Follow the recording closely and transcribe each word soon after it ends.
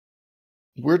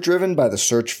We're driven by the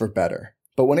search for better.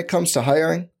 But when it comes to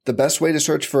hiring, the best way to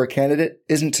search for a candidate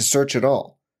isn't to search at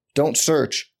all. Don't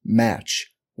search,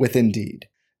 match with Indeed.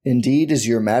 Indeed is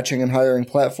your matching and hiring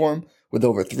platform with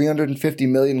over 350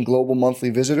 million global monthly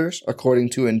visitors,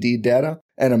 according to Indeed data,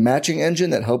 and a matching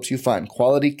engine that helps you find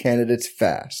quality candidates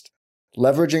fast.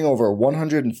 Leveraging over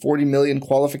 140 million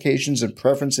qualifications and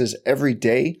preferences every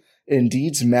day,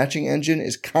 Indeed's matching engine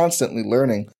is constantly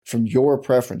learning from your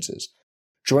preferences.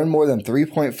 Join more than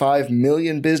 3.5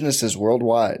 million businesses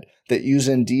worldwide that use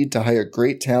Indeed to hire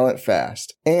great talent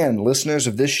fast. And listeners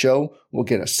of this show will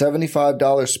get a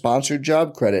 $75 sponsored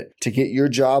job credit to get your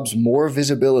jobs more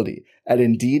visibility at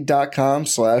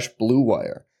Indeed.com/Blue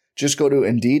Wire. Just go to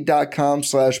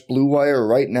Indeed.com/Blue Wire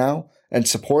right now and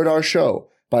support our show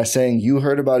by saying you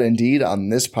heard about Indeed on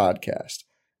this podcast.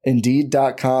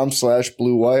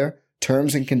 Indeed.com/Blue Wire.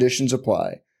 Terms and conditions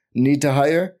apply. Need to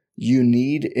hire? You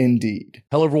need Indeed.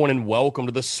 Hello, everyone, and welcome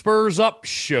to the Spurs Up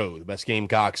Show, the best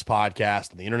Gamecocks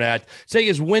podcast on the internet. Today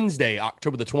is Wednesday,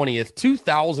 October the 20th,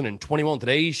 2021.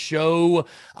 Today's show,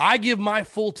 I give my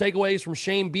full takeaways from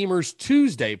Shane Beamer's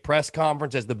Tuesday press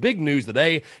conference as the big news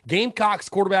today. Gamecocks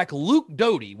quarterback Luke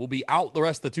Doty will be out the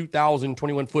rest of the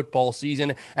 2021 football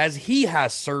season as he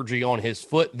has surgery on his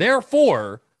foot.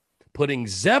 Therefore, putting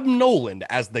Zeb Noland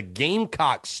as the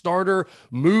Gamecock starter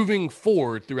moving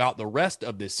forward throughout the rest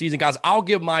of this season. Guys, I'll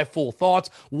give my full thoughts,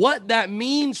 what that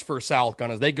means for South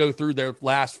Carolina as they go through their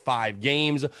last 5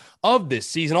 games of this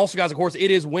season. Also, guys, of course,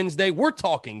 it is Wednesday. We're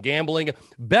talking gambling.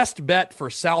 Best bet for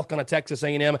South Carolina, Texas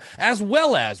A&M, as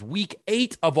well as Week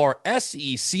 8 of our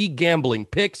SEC gambling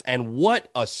picks. And what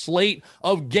a slate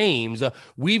of games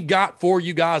we've got for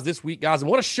you guys this week, guys.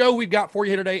 And what a show we've got for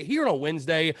you here today, here on a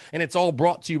Wednesday. And it's all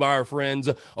brought to you by our friends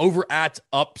over at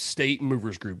Upstate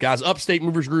Movers Group. Guys, Upstate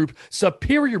Movers Group,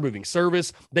 superior moving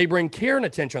service. They bring care and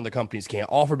attention the companies can't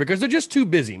offer because they're just too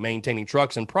busy maintaining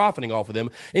trucks and profiting off of them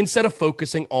instead of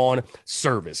focusing on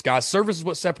service. Guys, service is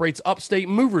what separates Upstate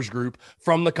Movers Group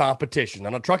from the competition.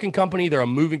 Not a trucking company, they're a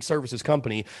moving services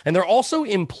company, and they're also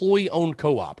employee-owned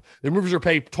co-op. Their movers are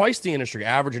paid twice the industry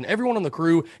average, and everyone on the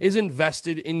crew is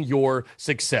invested in your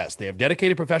success. They have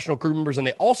dedicated professional crew members, and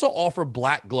they also offer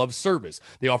black glove service.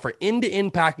 They offer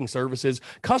end-to-end packing services,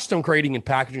 custom crating and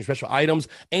packaging special items,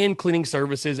 and cleaning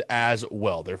services as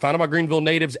well. They're founded by Greenville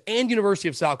natives and University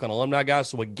of South Carolina alumni, guys,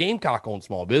 so a Gamecock-owned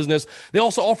small business. They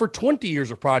also offer 20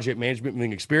 years of project management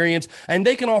moving experience, and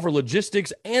they can offer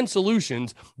logistics and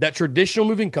solutions that traditional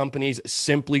moving companies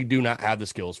simply do not have the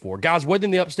skills for. Guys, whether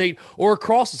in the upstate or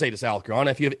across the state of South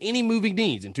Carolina, if you have any moving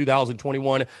needs in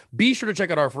 2021, be sure to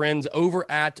check out our friends over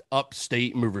at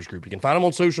Upstate Movers Group. You can find them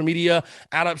on social media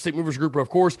at Upstate Movers Group. Of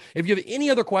course, if you have any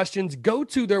other questions, go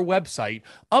to their website,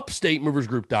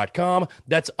 upstatemoversgroup.com.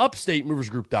 That's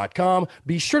upstatemoversgroup.com.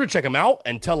 Be sure to check them out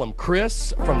and tell them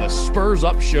Chris from the Spurs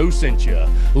Up Show sent you.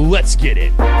 Let's get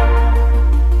it.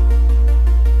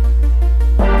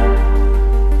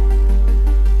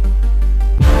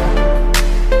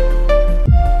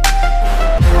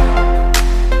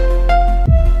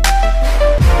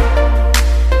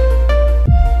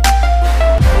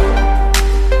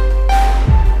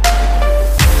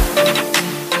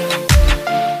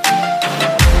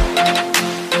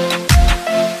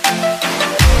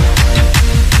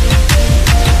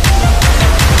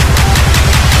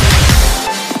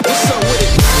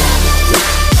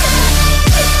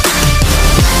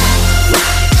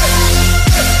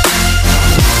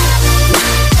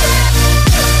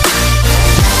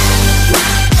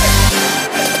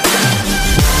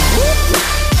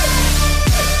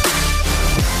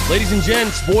 Ladies and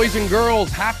gents, boys and girls,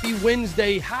 happy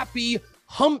Wednesday, happy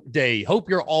hump day. Hope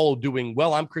you're all doing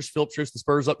well. I'm Chris Phillips, host of the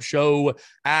Spurs Up Show.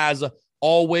 As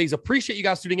always, appreciate you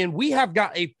guys tuning in. We have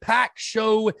got a packed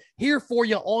show here for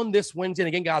you on this Wednesday. And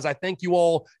again, guys, I thank you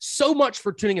all so much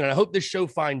for tuning in. And I hope this show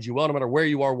finds you well, no matter where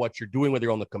you are, what you're doing, whether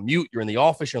you're on the commute, you're in the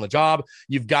office, you're on the job,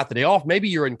 you've got the day off, maybe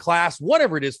you're in class,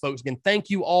 whatever it is, folks. Again, thank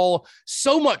you all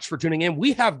so much for tuning in.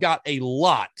 We have got a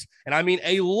lot, and I mean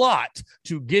a lot,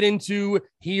 to get into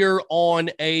here on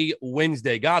a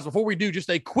Wednesday. Guys, before we do, just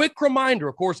a quick reminder,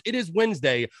 of course, it is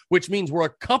Wednesday, which means we're a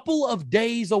couple of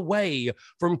days away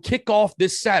from kickoff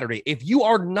this Saturday. If you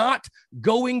are not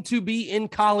going to be in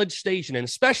College Station, and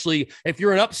especially if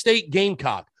you're an upstate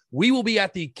Gamecock, we will be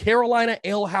at the Carolina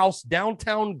Ale House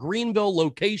downtown Greenville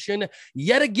location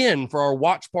yet again for our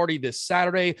watch party this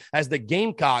Saturday as the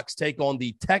Gamecocks take on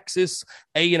the Texas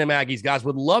A&M Aggies. Guys,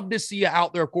 would love to see you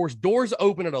out there. Of course, doors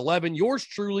open at 11. Yours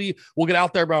truly will get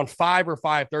out there around 5 or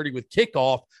 5:30 with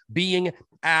kickoff being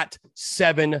at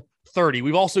 7:30. 7:30.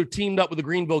 We've also teamed up with the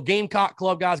Greenville Gamecock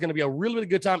Club, guys. Going to be a really, really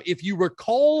good time. If you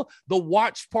recall the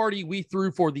watch party we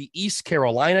threw for the East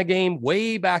Carolina game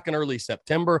way back in early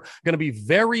September, going to be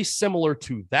very similar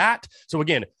to that. So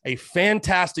again, a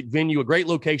fantastic venue, a great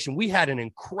location. We had an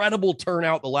incredible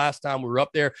turnout the last time we were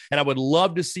up there, and I would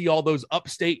love to see all those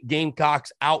upstate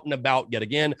Gamecocks out and about yet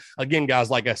again. Again, guys,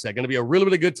 like I said, going to be a really,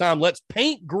 really good time. Let's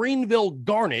paint Greenville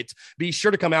garnet. Be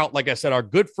sure to come out. Like I said, our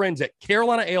good friends at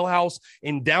Carolina Ale House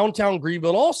in downtown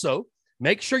Greenville. Also,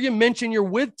 make sure you mention you're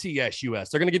with TSUS.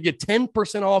 They're going to give you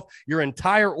 10% off your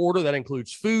entire order. That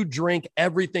includes food, drink,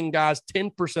 everything, guys,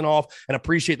 10% off. And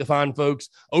appreciate the fine folks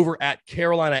over at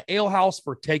Carolina Ale House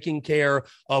for taking care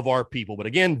of our people. But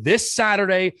again, this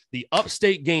Saturday, the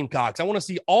Upstate Gamecocks. I want to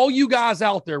see all you guys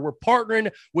out there. We're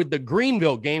partnering with the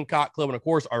Greenville Gamecock Club and, of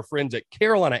course, our friends at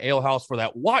Carolina Ale House for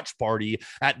that watch party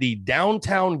at the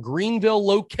downtown Greenville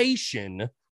location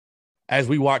as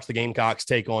we watch the Gamecocks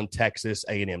take on Texas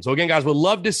A&M. So again, guys, we'd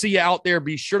love to see you out there.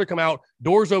 Be sure to come out.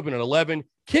 Doors open at 11,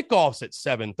 kickoffs at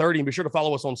 7:30, and be sure to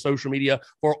follow us on social media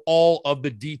for all of the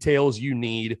details you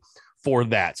need for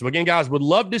that. So again, guys, would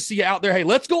love to see you out there. Hey,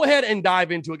 let's go ahead and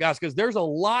dive into it, guys, because there's a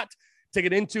lot to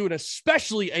get into, and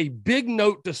especially a big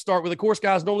note to start with. Of course,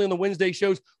 guys, normally on the Wednesday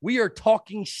shows, we are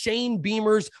talking Shane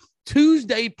Beamer's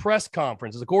Tuesday press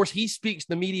conferences. Of course, he speaks to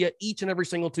the media each and every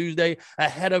single Tuesday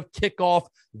ahead of kickoff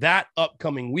that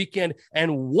upcoming weekend.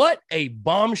 And what a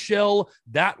bombshell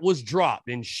that was dropped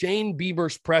in Shane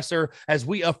Beamer's presser as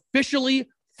we officially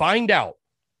find out,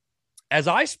 as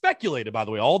I speculated, by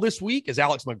the way, all this week, as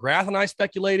Alex McGrath and I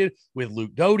speculated with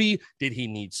Luke Doty, did he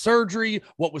need surgery?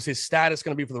 What was his status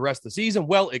going to be for the rest of the season?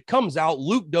 Well, it comes out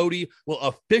Luke Doty will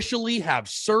officially have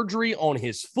surgery on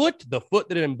his foot, the foot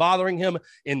that had been bothering him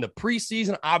in the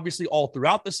preseason, obviously all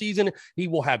throughout the season. He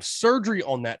will have surgery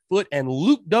on that foot, and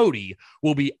Luke Doty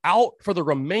will be out for the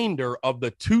remainder of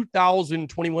the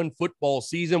 2021 football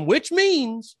season, which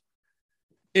means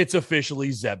it's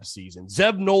officially Zeb season.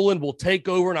 Zeb Noland will take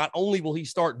over. Not only will he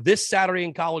start this Saturday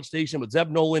in College Station, but Zeb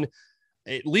Noland,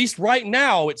 at least right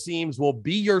now, it seems, will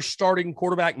be your starting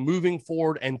quarterback moving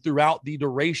forward and throughout the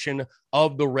duration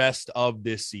of the rest of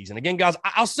this season. Again, guys,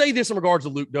 I'll say this in regards to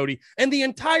Luke Doty and the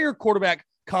entire quarterback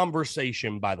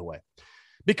conversation, by the way,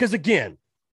 because again,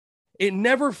 it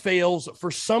never fails. For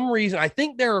some reason, I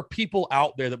think there are people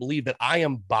out there that believe that I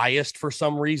am biased for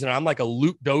some reason. I'm like a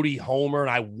Luke Doty homer, and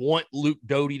I want Luke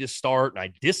Doty to start, and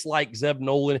I dislike Zeb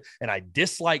Noland, and I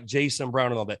dislike Jason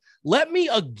Brown and all that. Let me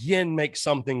again make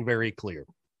something very clear.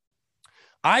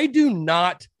 I do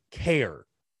not care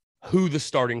who the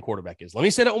starting quarterback is. Let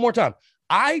me say that one more time.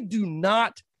 I do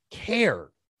not care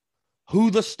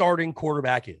who the starting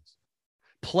quarterback is.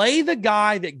 Play the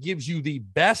guy that gives you the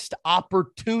best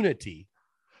opportunity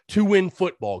to win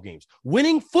football games.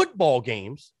 Winning football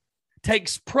games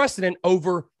takes precedent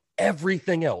over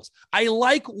everything else. I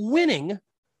like winning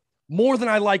more than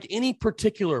I like any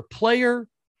particular player,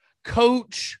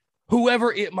 coach,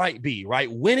 whoever it might be,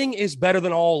 right? Winning is better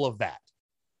than all of that.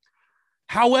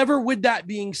 However, with that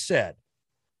being said,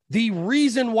 the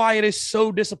reason why it is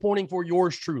so disappointing for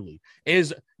yours truly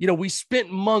is, we spent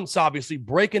months obviously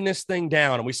breaking this thing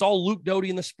down, and we saw Luke Doty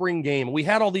in the spring game, and we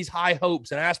had all these high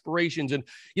hopes and aspirations. And,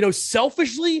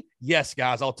 selfishly, yes,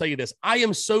 guys, I'll tell you this. I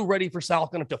am so ready for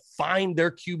South Carolina to find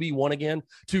their QB1 again,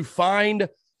 to find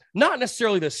not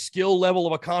necessarily the skill level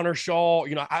of a Connor Shaw.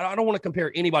 I don't want to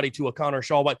compare anybody to a Connor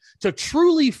Shaw, but to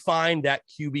truly find that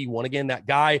QB1 again, that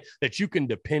guy that you can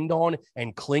depend on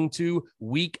and cling to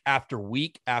week after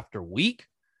week after week.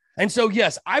 And so,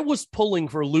 yes, I was pulling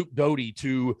for Luke Doty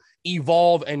to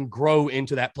evolve and grow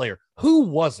into that player. Who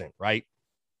wasn't, right?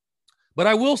 But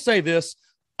I will say this.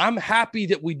 I'm happy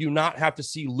that we do not have to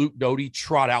see Luke Doty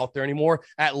trot out there anymore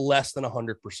at less than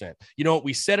 100%.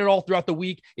 We said it all throughout the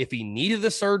week. If he needed the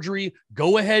surgery,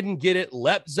 go ahead and get it.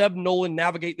 Let Zeb Noland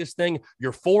navigate this thing.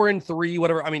 You're 4-3,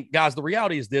 whatever. I mean, guys, the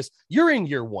reality is this. You're in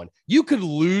year one. You could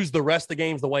lose the rest of the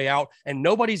games the way out, and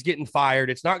nobody's getting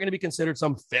fired. It's not going to be considered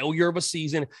some failure of a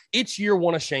season. It's year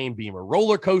one of Shane Beamer.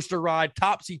 Roller coaster ride,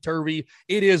 topsy-turvy.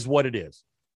 It is what it is.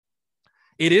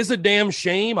 It is a damn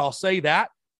shame, I'll say that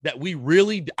we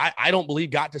really, I don't believe,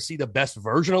 got to see the best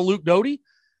version of Luke Doty.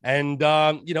 And,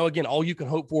 again, all you can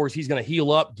hope for is he's going to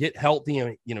heal up, get healthy.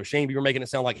 And, Shane Beamer making it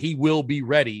sound like he will be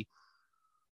ready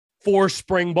for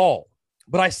spring ball.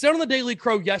 But I said on the Daily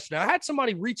Crow yesterday, I had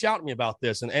somebody reach out to me about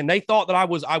this, and they thought that I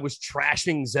was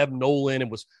trashing Zeb Noland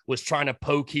and was trying to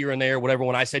poke here and there, whatever.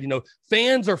 When I said,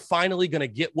 fans are finally going to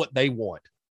get what they want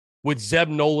with Zeb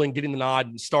Noland getting the nod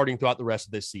and starting throughout the rest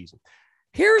of this season.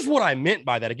 Here's what I meant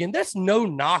by that. Again, that's no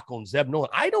knock on Zeb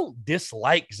Noland. I don't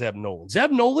dislike Zeb Noland. Zeb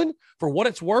Noland, for what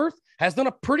it's worth, has done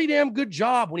a pretty damn good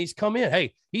job when he's come in.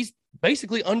 Hey, he's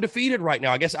basically undefeated right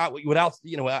now. I guess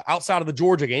outside of the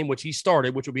Georgia game, which he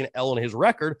started, which would be an L in his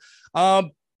record.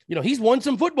 He's won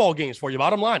some football games for you.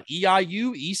 Bottom line,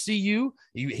 EIU, ECU,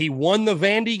 he won the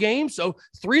Vandy game. So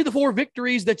 3 of the 4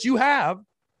 victories that you have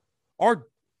are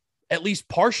at least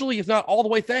partially, if not all the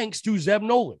way, thanks to Zeb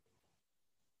Noland.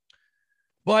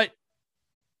 But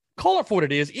call it for what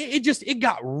it is. It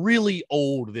got really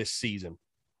old this season.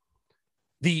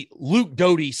 The Luke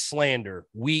Doty slander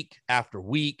week after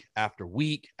week after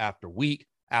week after week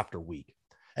after week.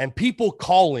 And people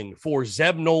calling for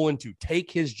Zeb Noland to take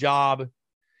his job,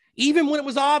 even when it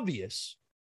was obvious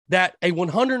that a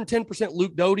 110%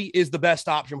 Luke Doty is the best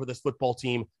option for this football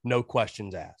team, no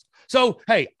questions asked. So,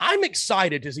 hey, I'm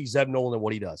excited to see Zeb Noland and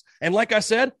what he does. And like I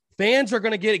said, fans are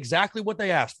going to get exactly what they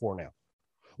asked for now.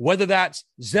 Whether that's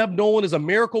Zeb Noland is a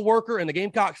miracle worker and the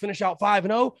Gamecocks finish out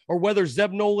 5-0, or whether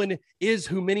Zeb Noland is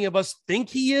who many of us think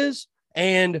he is,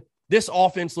 and this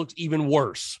offense looks even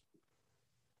worse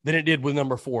than it did with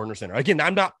number 4 under center. Again,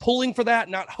 I'm not pulling for that,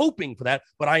 not hoping for that,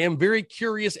 but I am very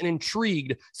curious and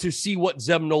intrigued to see what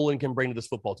Zeb Noland can bring to this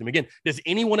football team. Again, does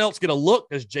anyone else get a look?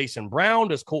 Does Jason Brown?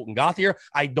 Does Colton Gauthier?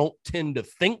 I don't tend to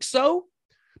think so,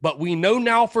 but we know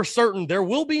now for certain there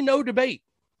will be no debate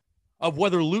of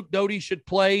whether Luke Doty should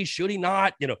play, should he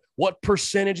not, what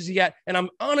percentage is he at? And I'm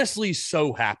honestly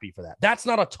so happy for that. That's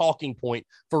not a talking point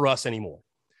for us anymore.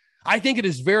 I think it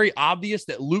is very obvious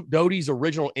that Luke Doty's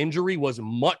original injury was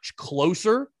much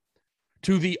closer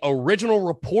to the original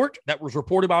report that was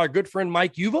reported by our good friend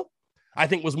Mike Yuva. I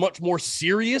think was much more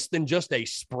serious than just a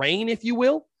sprain, if you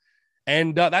will.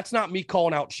 And that's not me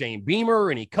calling out Shane Beamer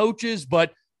or any coaches,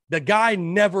 but the guy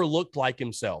never looked like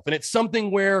himself. And it's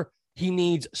something where he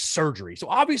needs surgery. So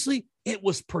obviously it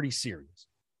was pretty serious.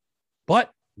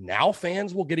 But now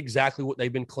fans will get exactly what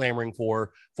they've been clamoring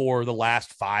for the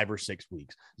last 5 or 6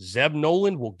 weeks. Zeb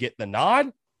Noland will get the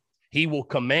nod. He will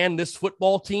command this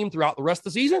football team throughout the rest of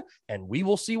the season, and we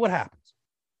will see what happens.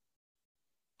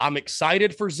 I'm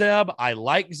excited for Zeb. I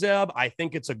like Zeb. I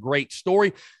think it's a great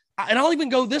story. And I'll even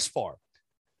go this far.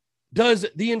 Does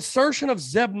the insertion of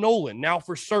Zeb Noland now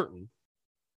for certain,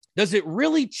 does it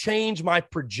really change my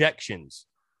projections,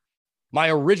 my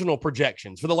original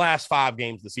projections for the last 5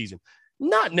 games of the season?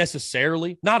 Not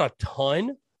necessarily, not a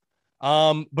ton.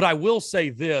 But I will say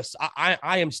this,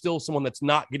 I am still someone that's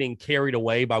not getting carried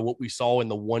away by what we saw in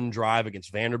the one drive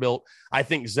against Vanderbilt. I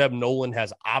think Zeb Noland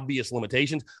has obvious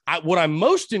limitations. What I'm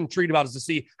most intrigued about is to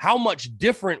see how much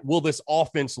different will this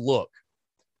offense look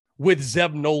with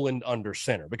Zeb Noland under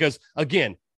center. Because,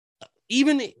 again,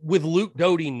 even with Luke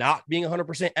Doty not being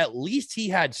 100%, at least he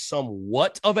had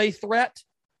somewhat of a threat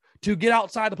to get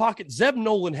outside the pocket. Zeb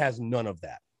Noland has none of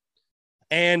that.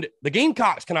 And the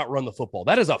Gamecocks cannot run the football.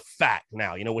 That is a fact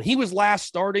now. When he was last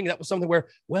starting, that was something where,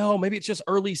 well, maybe it's just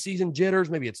early season jitters.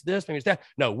 Maybe it's this, maybe it's that.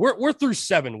 No, we're through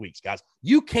 7 weeks, guys.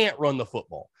 You can't run the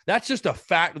football. That's just a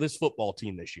fact of this football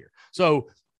team this year. So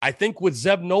I think with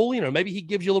Zeb Noland, maybe he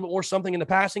gives you a little bit more something in the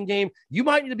passing game. You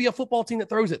might need to be a football team that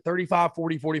throws it 35,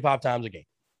 40, 45 times a game.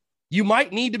 You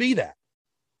might need to be that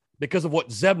because of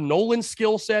what Zeb Noland's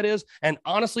skill set is, and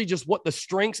honestly, just what the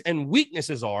strengths and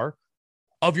weaknesses are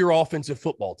of your offensive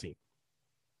football team.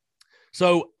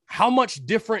 So how much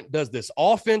different does this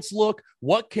offense look?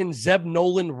 What can Zeb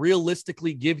Noland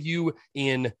realistically give you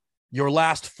in your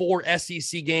last 4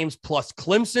 SEC games plus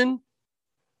Clemson?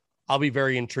 I'll be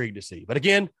very intrigued to see. But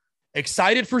again,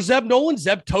 excited for Zeb Noland.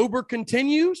 Zebtober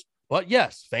continues. But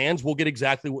yes, fans will get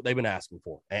exactly what they've been asking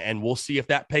for. And we'll see if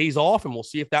that pays off. And we'll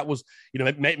see if that was,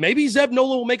 maybe Zeb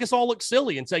Noland will make us all look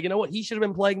silly and say, you know what, he should have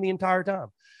been playing the entire time.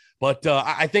 But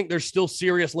I think there's still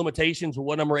serious limitations with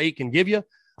what number 8 can give you.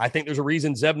 I think there's a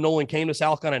reason Zeb Noland came to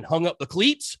South Carolina and hung up the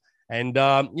cleats. And,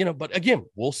 but again,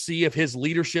 we'll see if his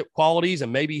leadership qualities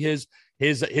and maybe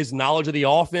his knowledge of the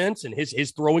offense and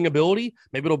his throwing ability,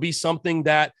 maybe it'll be something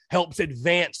that helps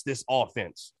advance this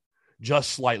offense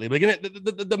just slightly. But again,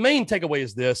 the main takeaway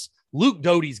is this: Luke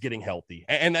Doty's getting healthy.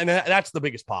 And that's the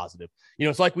biggest positive.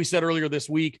 It's like we said earlier this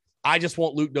week, I just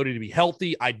want Luke Doty to be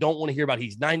healthy. I don't want to hear about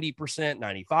he's 90%,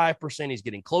 95%. He's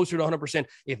getting closer to 100%.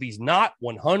 If he's not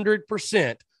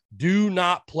 100%, do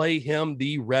not play him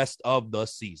the rest of the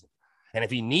season. And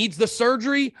if he needs the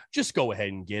surgery, just go ahead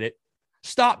and get it.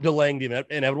 Stop delaying the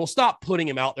inevitable. Stop putting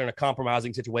him out there in a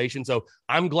compromising situation. So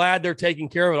I'm glad they're taking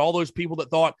care of it. All those people that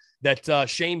thought that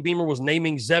Shane Beamer was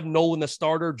naming Zeb Noland the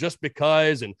starter just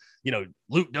because, and,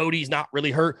 Luke Doty's not really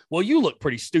hurt. Well, you look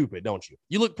pretty stupid, don't you?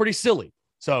 You look pretty silly.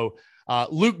 So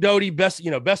Luke Doty,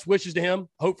 best wishes to him.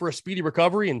 Hope for a speedy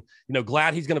recovery and,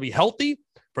 glad he's going to be healthy.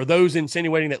 for those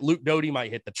insinuating that Luke Doty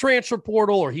might hit the transfer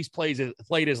portal or he's played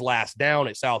his last down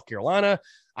at South Carolina,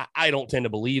 I don't tend to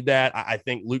believe that. I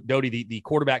think Luke Doty, the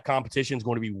quarterback competition is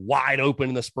going to be wide open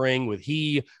in the spring with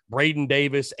Braden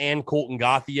Davis, and Colton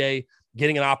Gauthier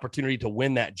getting an opportunity to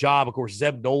win that job. Of course,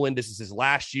 Zeb Nolan, this is his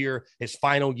last year, his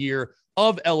final year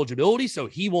of eligibility, so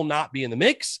he will not be in the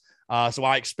mix. So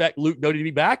I expect Luke Doty to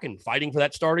be back and fighting for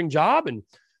that starting job, and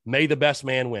may the best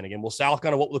man win. Again, will South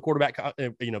kind of what will the quarterback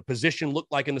position look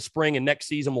like in the spring and next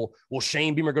season? Will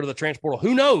Shane Beamer go to the transfer portal?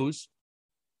 Who knows?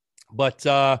 But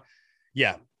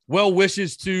yeah, well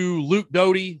wishes to Luke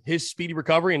Doty, his speedy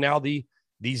recovery, and now the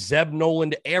Zeb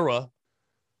Nolan era,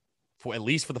 for at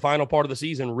least for the final part of the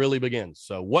season, really begins.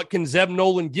 So what can Zeb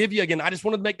Nolan give you? Again, I just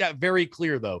wanted to make that very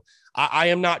clear, though. I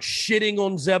am not shitting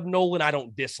on Zeb Nolan. I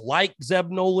don't dislike Zeb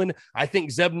Nolan. I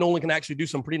think Zeb Nolan can actually do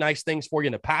some pretty nice things for you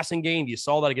in the passing game. You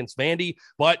saw that against Vandy.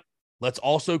 But let's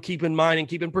also keep in mind and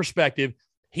keep in perspective,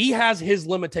 he has his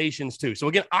limitations too. So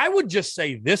again, I would just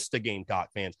say this to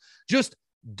Gamecock fans. Just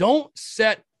don't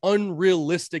set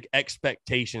unrealistic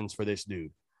expectations for this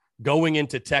dude going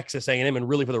into Texas A&M and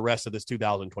really for the rest of this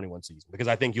 2021 season, because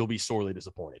I think you'll be sorely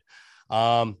disappointed.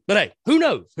 But hey, who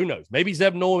knows? Who knows? Maybe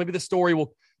Zeb Nolan, maybe the story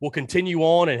will continue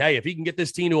on. And hey, if he can get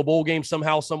this team to a bowl game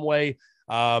somehow, some way,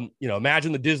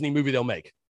 imagine the Disney movie they'll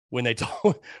make when they talk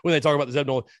about the Zeb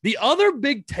Nolan. The other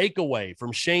big takeaway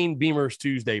from Shane Beamer's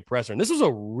Tuesday presser, and this was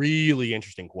a really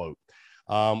interesting quote.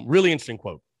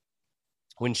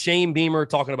 When Shane Beamer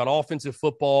talking about offensive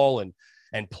football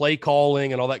and play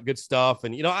calling and all that good stuff.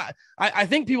 And, I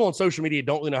think people on social media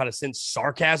don't really know how to sense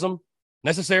sarcasm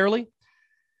necessarily.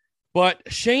 But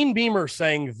Shane Beamer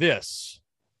saying this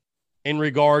in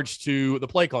regards to the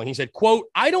play calling. He said, quote,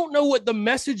 "I don't know what the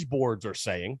message boards are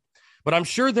saying, but I'm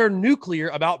sure they're nuclear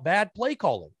about bad play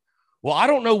calling. Well, I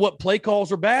don't know what play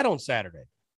calls are bad on Saturday.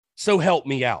 So help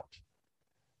me out."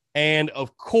 And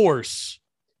of course,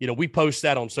 we post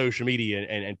that on social media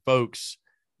and folks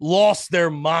lost their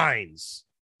minds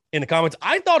in the comments.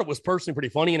 I thought it was personally pretty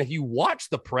funny. And if you watch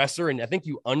the presser and I think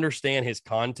you understand his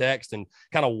context and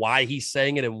kind of why he's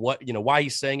saying it and what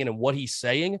he's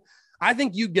saying, I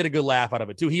think you'd get a good laugh out of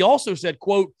it too. He also said,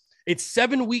 quote, "It's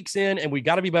 7 weeks in and we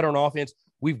got to be better on offense.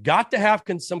 We've got to have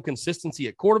some consistency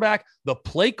at quarterback. The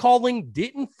play calling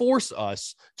didn't force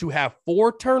us to have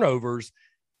 4 turnovers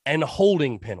and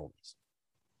holding penalties."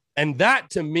 And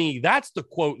that, to me, that's the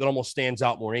quote that almost stands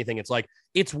out more than anything. It's like,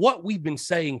 it's what we've been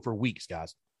saying for weeks,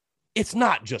 guys. It's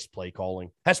not just play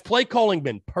calling. Has play calling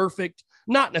been perfect?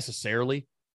 Not necessarily,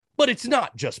 but it's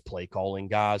not just play calling,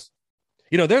 guys.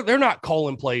 They're not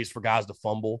calling plays for guys to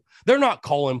fumble. They're not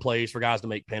calling plays for guys to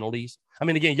make penalties. I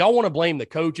mean, again, y'all want to blame the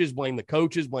coaches.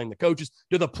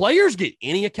 Do the players get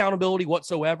any accountability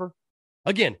whatsoever?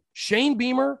 Again, Shane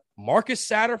Beamer, Marcus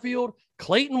Satterfield,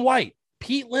 Clayton White,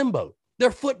 Pete Limbo,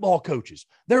 they're football coaches.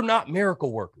 They're not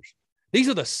miracle workers. These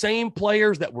are the same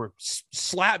players that were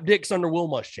slap dicks under Will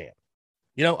Muschamp.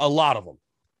 A lot of them.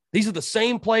 These are the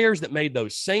same players that made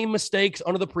those same mistakes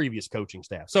under the previous coaching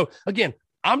staff. So again,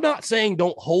 I'm not saying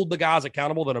don't hold the guys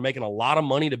accountable that are making a lot of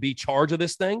money to be charged of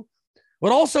this thing,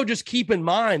 but also just keep in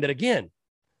mind that, again,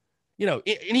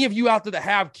 any of you out there that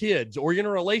have kids or you're in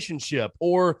a relationship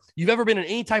or you've ever been in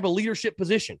any type of leadership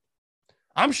position,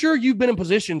 I'm sure you've been in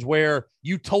positions where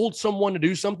you told someone to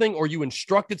do something or you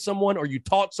instructed someone or you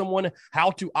taught someone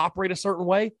how to operate a certain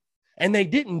way and they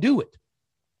didn't do it.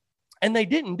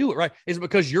 Right? Is it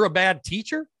because you're a bad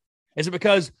teacher? Is it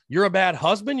because you're a bad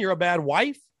husband? You're a bad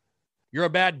wife? You're a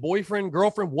bad boyfriend,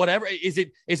 girlfriend, whatever? Is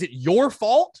it your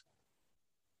fault?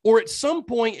 Or at some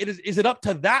point, is it up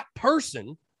to that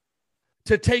person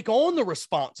to take on the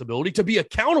responsibility, to be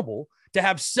accountable, to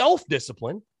have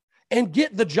self-discipline, and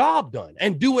get the job done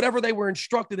and do whatever they were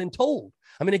instructed and told?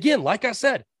 I mean, again, like I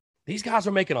said, these guys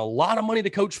are making a lot of money to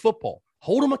coach football.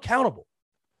 Hold them accountable.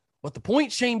 But the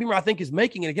point Shane Beamer, I think, is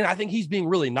making, and again, I think he's being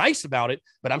really nice about it,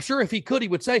 but I'm sure if he could, he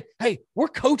would say, hey, we're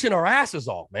coaching our asses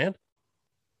off, man.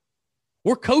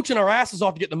 We're coaching our asses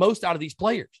off to get the most out of these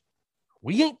players.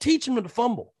 We ain't teaching them to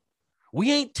fumble.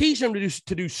 We ain't teaching them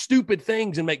to do stupid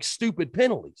things and make stupid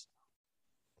penalties.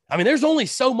 I mean, there's only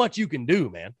so much you can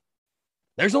do, man.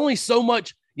 There's only so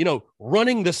much,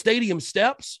 running the stadium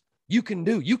steps you can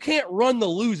do. You can't run the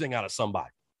losing out of somebody.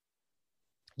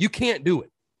 You can't do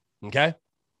it, okay?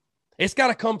 It's got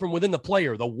to come from within the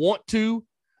player, the want to,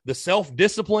 the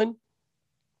self-discipline,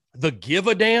 the give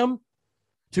a damn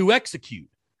to execute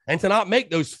and to not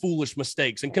make those foolish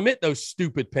mistakes and commit those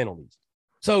stupid penalties.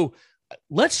 So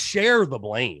let's share the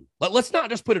blame. Let's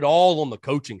not just put it all on the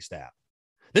coaching staff.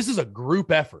 This is a group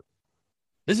effort.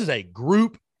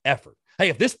 Hey,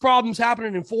 if this problem's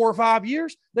happening in 4 or 5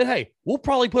 years, then, hey, we'll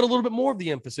probably put a little bit more of the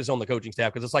emphasis on the coaching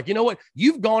staff because it's like, you know what?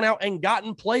 You've gone out and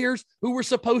gotten players who were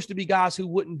supposed to be guys who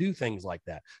wouldn't do things like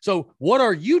that. So what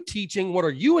are you teaching? What are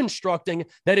you instructing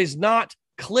that is not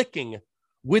clicking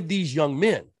with these young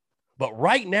men? But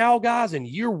right now, guys, in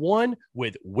year one,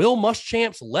 with Will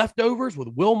Muschamp's leftovers, with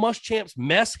Will Muschamp's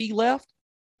mess he left,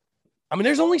 I mean,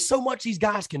 there's only so much these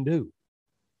guys can do.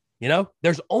 You know,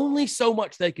 there's only so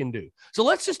much they can do. So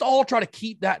let's just all try to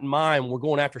keep that in mind when we're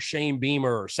going after Shane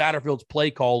Beamer or Satterfield's play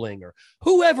calling or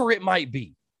whoever it might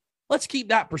be. Let's keep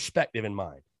that perspective in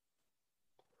mind.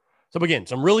 So again,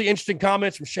 some really interesting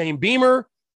comments from Shane Beamer.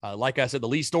 Like I said, the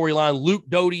lead storyline, Luke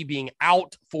Doty being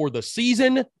out for the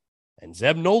season, and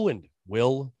Zeb Noland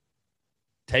will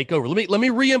take over. Let me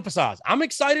reemphasize. I'm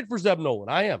excited for Zeb Noland.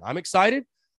 I am. I'm excited.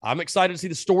 I'm excited to see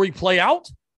the story play out.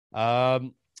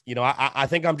 You know, I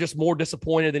think I'm just more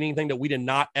disappointed than anything that we did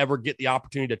not ever get the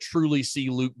opportunity to truly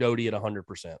see Luke Doty at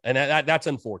 100%. And that's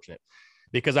unfortunate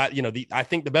because I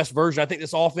think the best version, I think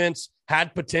this offense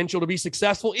had potential to be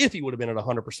successful if he would have been at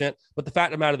 100%. But the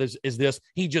fact of the matter is this,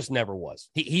 he just never was.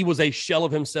 He was a shell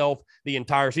of himself the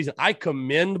entire season. I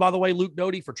commend, by the way, Luke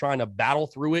Doty for trying to battle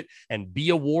through it and be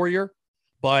a warrior,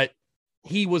 but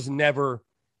he was never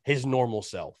his normal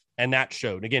self. And that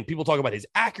showed. Again, people talk about his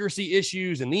accuracy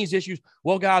issues and these issues.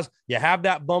 Well, guys, you have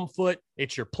that bum foot.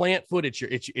 It's your plant foot.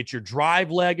 It's your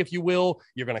drive leg, if you will.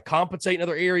 You're going to compensate in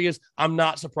other areas. I'm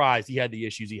not surprised he had the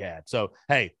issues he had. So,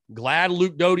 hey, glad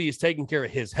Luke Doty is taking care of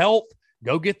his health.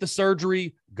 Go get the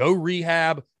surgery. Go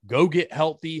rehab. Go get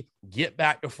healthy. Get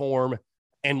back to form.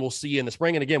 And we'll see you in the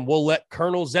spring. And again, we'll let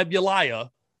Colonel Zebuliah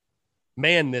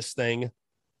man this thing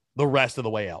the rest of the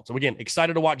way out. So, again,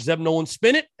 excited to watch Zeb Noland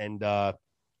spin it and,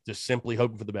 just simply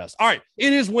hoping for the best. All right,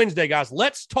 it is Wednesday, guys.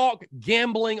 Let's talk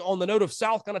gambling on the note of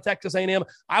South Carolina, Texas A&M.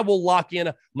 I will lock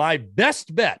in my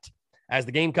best bet as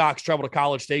the Gamecocks travel to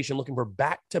College Station looking for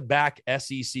back-to-back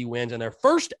SEC wins and their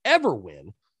first ever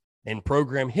win in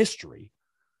program history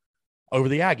over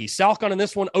the Aggies. South Carolina in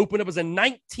this one opened up as a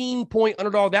 19-point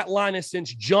underdog. That line has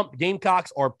since jumped.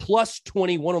 Gamecocks are plus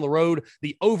 21 on the road.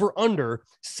 The over-under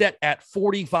set at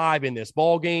 45 in this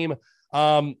ball game.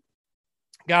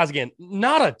 Guys, again,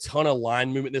 not a ton of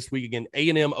line movement this week. Again,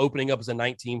 A&M opening up as a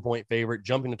 19-point favorite,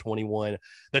 jumping to 21.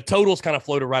 The totals kind of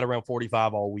floated right around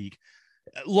 45 all week.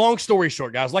 Long story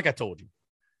short, guys, like I told you,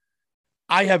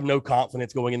 I have no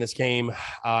confidence going in this game.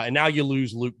 And now you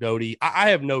lose Luke Doty. I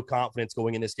have no confidence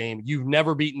going in this game. You've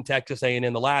never beaten Texas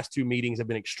A&M. The last two meetings have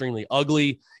been extremely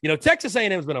ugly. You know, Texas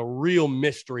A&M has been a real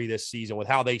mystery this season with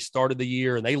how they started the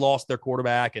year and they lost their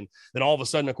quarterback. And then all of a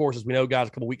sudden, of course, as we know, guys,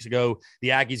 a couple weeks ago, the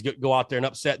Aggies go out there and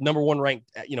upset number one ranked,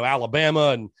 Alabama.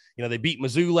 And, they beat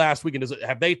Mizzou last week. And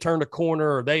have they turned a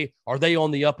corner? Are they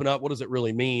on the up and up? What does it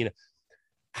really mean?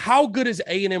 How good is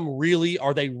A&M really?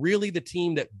 Are they really the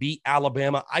team that beat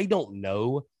Alabama? I don't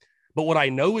know. But what I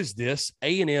know is this,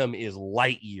 A&M is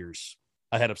light years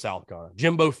ahead of South Carolina.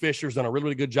 Jimbo Fisher's done a really,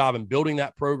 really good job in building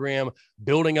that program,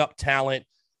 building up talent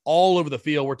all over the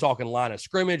field. We're talking line of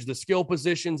scrimmage, the skill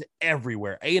positions,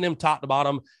 everywhere. A&M top to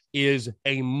bottom is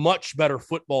a much better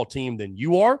football team than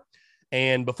you are.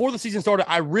 And before the season started,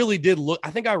 I really did look.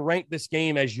 I think I ranked this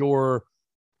game as your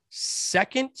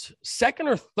second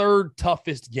or third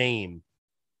toughest game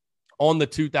on the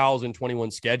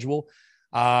 2021 schedule.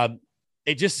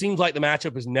 It just seems like the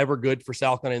matchup is never good for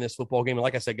South Carolina in this football game. And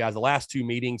like I said, guys, the last two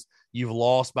meetings, you've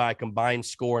lost by a combined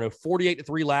score. I know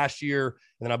 48-3 last year,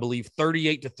 and then I believe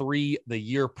 38-3 the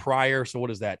year prior. So what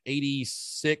is that?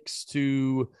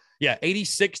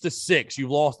 86-6. You've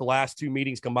lost the last two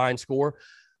meetings combined score.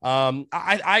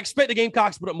 I expect the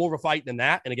Gamecocks to put up more of a fight than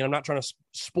that. And again, I'm not trying to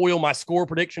spoil my score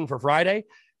prediction for Friday,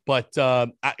 but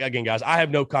again, guys, I have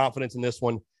no confidence in this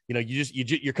one.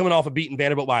 You're coming off of beating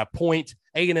Vanderbilt by a point.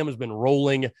 A&M has been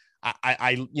rolling.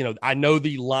 I know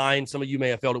the line. Some of you may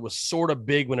have felt it was sort of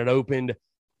big when it opened.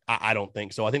 I don't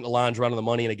think so. I think the line's right on the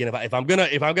money. And again, if I'm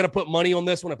gonna put money on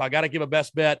this one, if I got to give a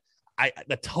best bet,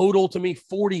 the total to me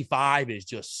 45 is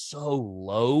just so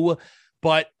low.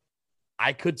 But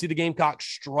I could see the Gamecocks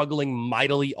struggling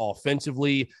mightily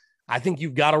offensively. I think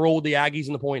you've got to roll with the Aggies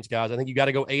in the points, guys. I think you got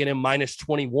to go A&M minus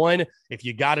 21. If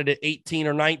you got it at 18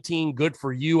 or 19, good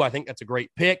for you. I think that's a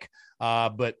great pick.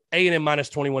 But A&M minus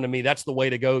 21 to me, that's the way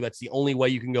to go. That's the only way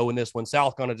you can go in this one.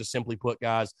 South Carolina, just simply put,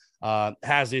 guys,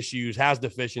 has issues, has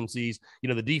deficiencies.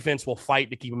 The defense will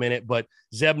fight to keep them in it. But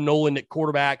Zeb Noland at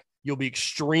quarterback, you'll be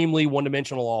extremely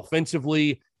one-dimensional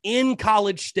offensively in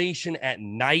College Station at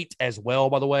night as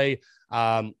well, by the way.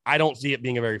 I don't see it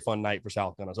being a very fun night for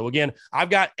South Carolina. So again, I've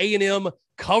got A&M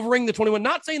covering the 21,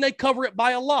 not saying they cover it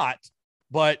by a lot,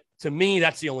 but to me,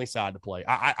 that's the only side to play.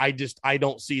 I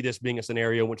don't see this being a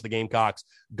scenario in which the Gamecocks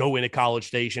go into College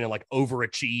Station and like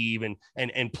overachieve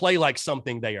and play like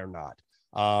something they are not.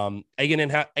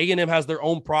 A&M has their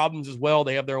own problems as well.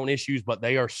 They have their own issues, but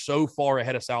they are so far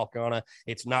ahead of South Carolina.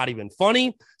 It's not even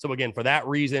funny. So again, for that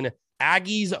reason,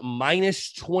 Aggies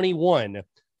 -21,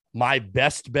 my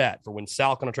best bet for when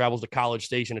South Carolina travels to College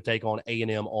Station to take on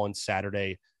A&M on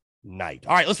Saturday night.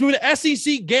 All right, let's move to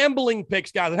SEC gambling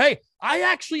picks, guys. And hey, I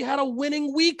actually had a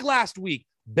winning week last week.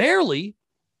 Barely,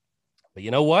 but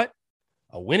you know what?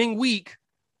 A winning week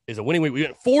is a winning week. We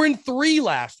went 4-3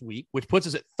 last week, which puts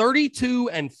us at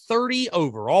 32-30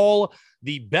 overall.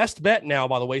 The best bet now,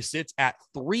 by the way, sits at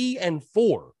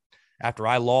 3-4 after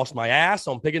I lost my ass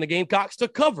on picking the Gamecocks to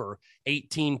cover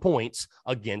 18 points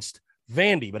against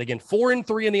Vandy. But again,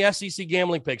 4-3 in the SEC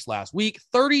gambling picks last week,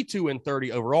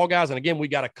 32-30 overall, guys. And again, we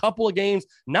got a couple of games,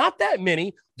 not that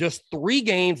many, just 3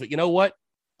 games. But you know what?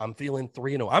 I'm feeling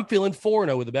 3-0. I'm feeling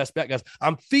 4-0 with the best bet, guys.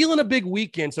 I'm feeling a big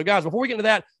weekend. So, guys, before we get into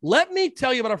that, let me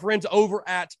tell you about our friends over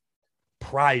at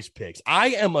Prize Picks. I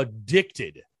am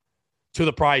addicted to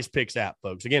the Prize Picks app,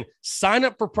 folks. Again, sign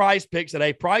up for Prize Picks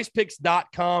at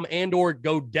prizepicks.com and or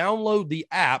go download the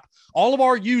app. All of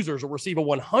our users will receive a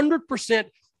 100%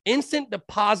 instant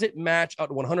deposit match up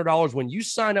to $100 when you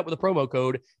sign up with the promo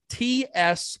code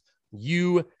TSUS.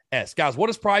 Guys, what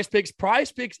is Prize Picks?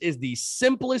 Prize Picks is the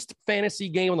simplest fantasy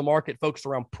game on the market focused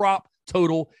around prop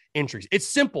total entries. It's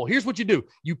simple. Here's what you do.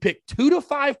 You pick 2 to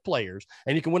 5 players,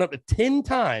 and you can win up to 10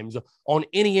 times on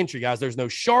any entry, guys. There's no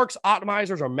sharks,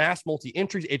 optimizers, or mass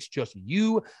multi-entries. It's just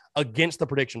you against the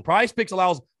prediction. Prize Picks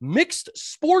allows mixed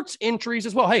sports entries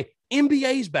as well. Hey,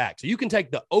 NBA's back, so you can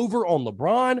take the over on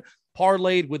LeBron,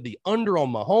 parlayed with the under on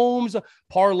Mahomes,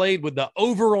 parlayed with the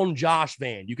over on Josh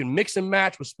Van. You can mix and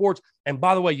match with sports. And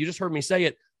by the way, you just heard me say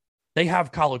it. They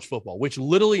have college football, which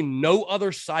literally no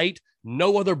other site,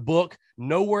 no other book,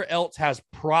 nowhere else has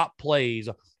prop plays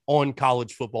on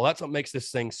college football. That's what makes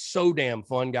this thing so damn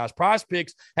fun, guys. Prize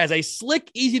Picks has a slick,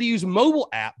 easy-to-use mobile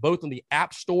app, both on the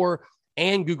App Store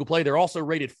and Google Play. They're also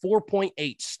rated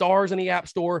 4.8 stars in the App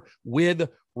Store with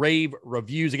rave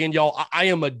reviews. Again, y'all, I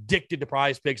am addicted to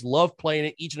Prize Picks. Love playing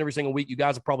it each and every single week. You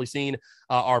guys have probably seen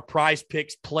our Prize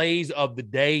Picks plays of the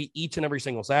day each and every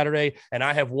single Saturday, and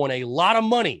I have won a lot of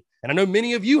money. And I know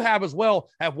many of you have as well,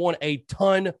 have won a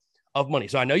ton of money.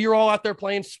 So I know you're all out there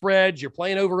playing spreads, you're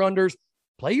playing over-unders.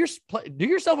 Do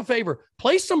yourself a favor,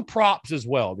 play some props as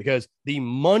well, because the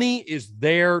money is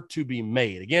there to be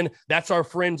made. Again, that's our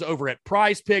friends over at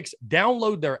Prize Picks.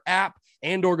 Download their app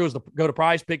and or go to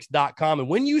prizepicks.com. And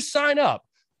when you sign up,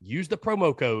 use the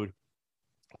promo code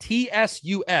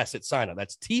TSUS at sign up.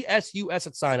 That's TSUS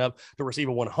at sign up to receive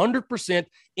a 100%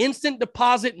 instant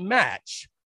deposit match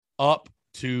up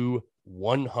to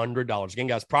 $100. Again,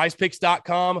 guys,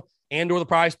 prizepicks.com and or the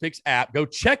Prize Picks app. Go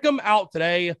check them out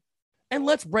today. And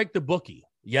let's break the bookie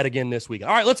yet again this week. All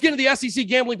right, let's get into the SEC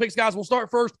gambling picks, guys. We'll start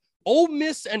first. Ole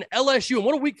Miss and LSU. And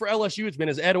what a week for LSU it's been,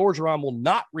 as Ed Orgeron will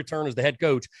not return as the head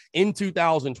coach in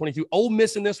 2022. Ole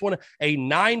Miss in this one, a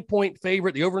 9-point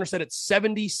favorite. The over-under set at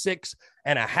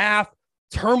 76.5.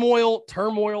 Turmoil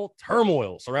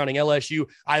surrounding LSU.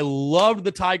 I loved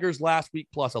the Tigers last week,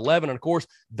 plus 11. And, of course,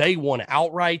 they won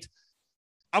outright.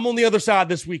 I'm on the other side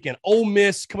this weekend. Ole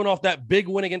Miss coming off that big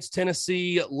win against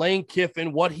Tennessee. Lane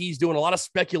Kiffin, what he's doing. A lot of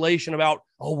speculation about,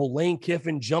 Lane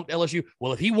Kiffin jumped LSU.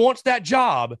 Well, if he wants that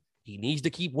job, he needs to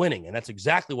keep winning. And that's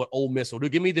exactly what Ole Miss will do.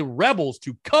 Give me the Rebels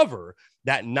to cover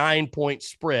that 9-point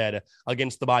spread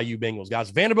against the Bayou Bengals. Guys,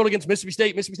 Vanderbilt against Mississippi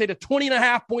State. Mississippi State, a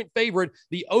 20.5-point favorite.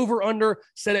 The over-under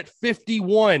set at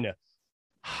 51.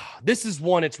 This is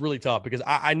one it's really tough because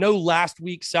I know last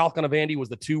week South Carolina Vandy was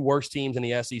the 2 worst teams in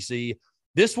the SEC.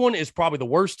 This one is probably the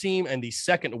worst team and the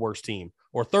second worst team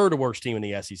or third worst team in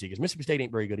the SEC because Mississippi State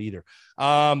ain't very good either.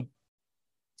 I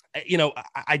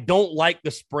don't like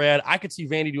the spread. I could see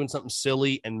Vandy doing something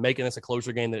silly and making this a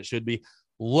closer game than it should be.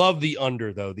 Love the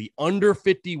under, though. The under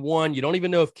 51. You don't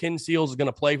even know if Ken Seals is going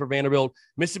to play for Vanderbilt.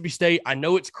 Mississippi State, I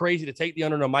know it's crazy to take the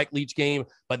under in a Mike Leach game,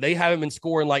 but they haven't been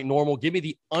scoring like normal. Give me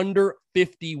the under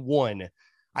 51.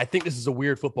 I think this is a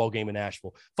weird football game in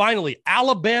Nashville. Finally,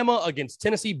 Alabama against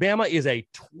Tennessee. Bama is a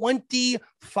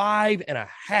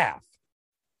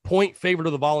 25.5-point favorite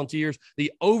of the Volunteers.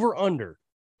 The over-under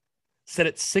set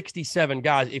at 67.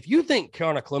 Guys, if you think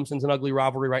Carolina Clemson's an ugly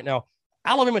rivalry right now,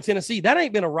 Alabama-Tennessee, that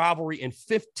ain't been a rivalry in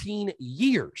 15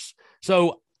 years.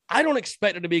 So I don't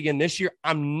expect it to be again this year.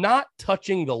 I'm not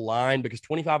touching the line because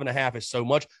 25.5 is so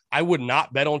much. I would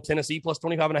not bet on Tennessee plus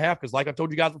 25.5 because like I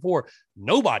told you guys before,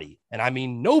 nobody, and I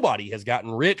mean nobody, has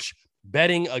gotten rich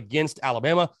betting against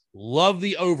Alabama. Love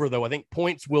the over, though. I think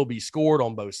points will be scored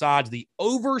on both sides. The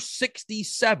over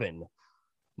 67,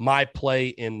 my play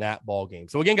in that ball game.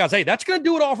 So again, guys, hey, that's going to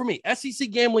do it all for me. SEC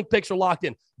gambling picks are locked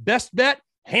in. Best bet,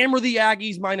 hammer the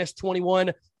Aggies minus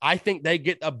 21. I think they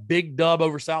get a big dub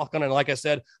over South Carolina. And like I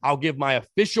said, I'll give my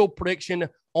official prediction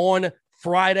on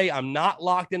Friday. I'm not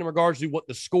locked in regards to what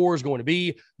the score is going to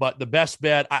be, but the best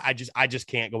bet, I just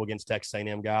can't go against Texas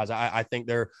A&M, guys. I think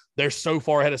they're so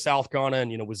far ahead of South Carolina,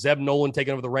 and with Zeb Nolan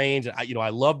taking over the reins, and I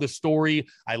love the story.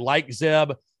 I like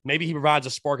Zeb. Maybe he provides a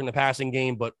spark in the passing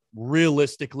game, but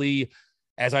realistically,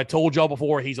 as I told y'all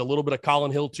before, he's a little bit of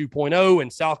Colin Hill 2.0,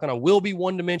 and South Carolina will be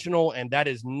one-dimensional, and that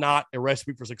is not a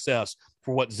recipe for success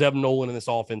for what Zeb Nolan and this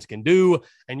offense can do,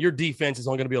 and your defense is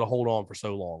only going to be able to hold on for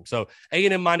so long. So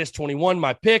A&M minus 21,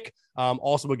 my pick.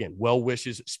 Also, again, well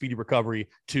wishes, speedy recovery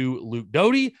to Luke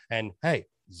Doty, and hey,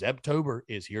 Zebtober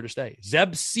is here to stay.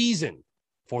 Zeb season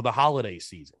for the holiday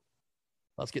season.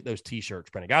 Let's get those T-shirts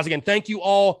printed. Guys, again, thank you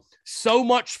all so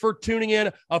much for tuning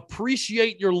in.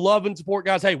 Appreciate your love and support,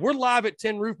 guys. Hey, we're live at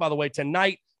 10 Roof, by the way,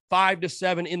 tonight, 5 to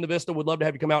 7 in the Vista. Would love to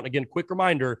have you come out. And again, quick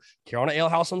reminder, Carolina Ale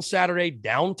House on Saturday,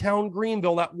 downtown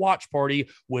Greenville, that watch party.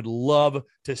 Would love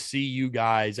to see you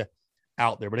guys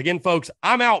out there. But again, folks,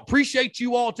 I'm out. Appreciate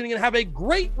you all tuning in. Have a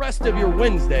great rest of your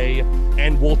Wednesday,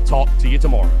 and we'll talk to you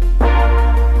tomorrow.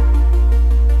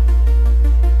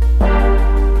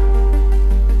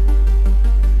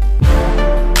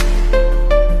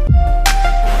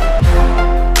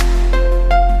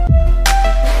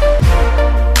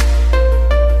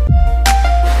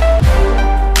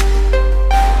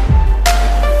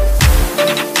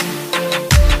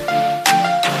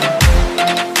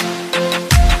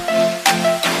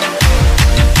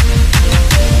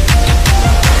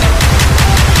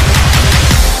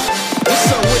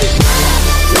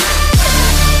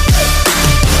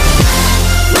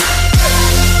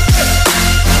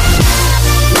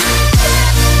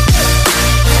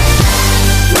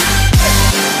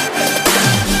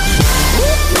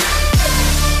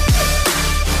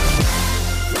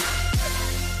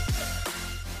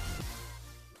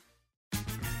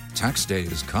 Tax day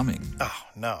is coming. Oh,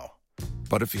 no.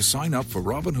 But if you sign up for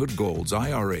Robinhood Gold's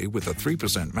IRA with a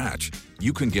 3% match,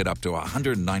 you can get up to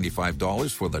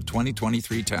 $195 for the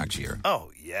 2023 tax year.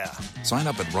 Oh, yeah. Sign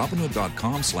up at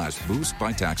Robinhood.com/boost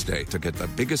by tax day to get the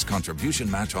biggest contribution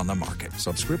match on the market.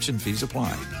 Subscription fees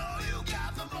apply.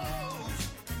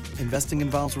 Investing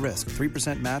involves risk.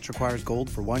 3% match requires gold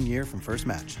for 1 year from first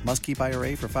match. Must keep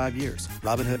IRA for 5 years.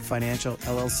 Robinhood Financial,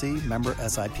 LLC, member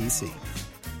SIPC.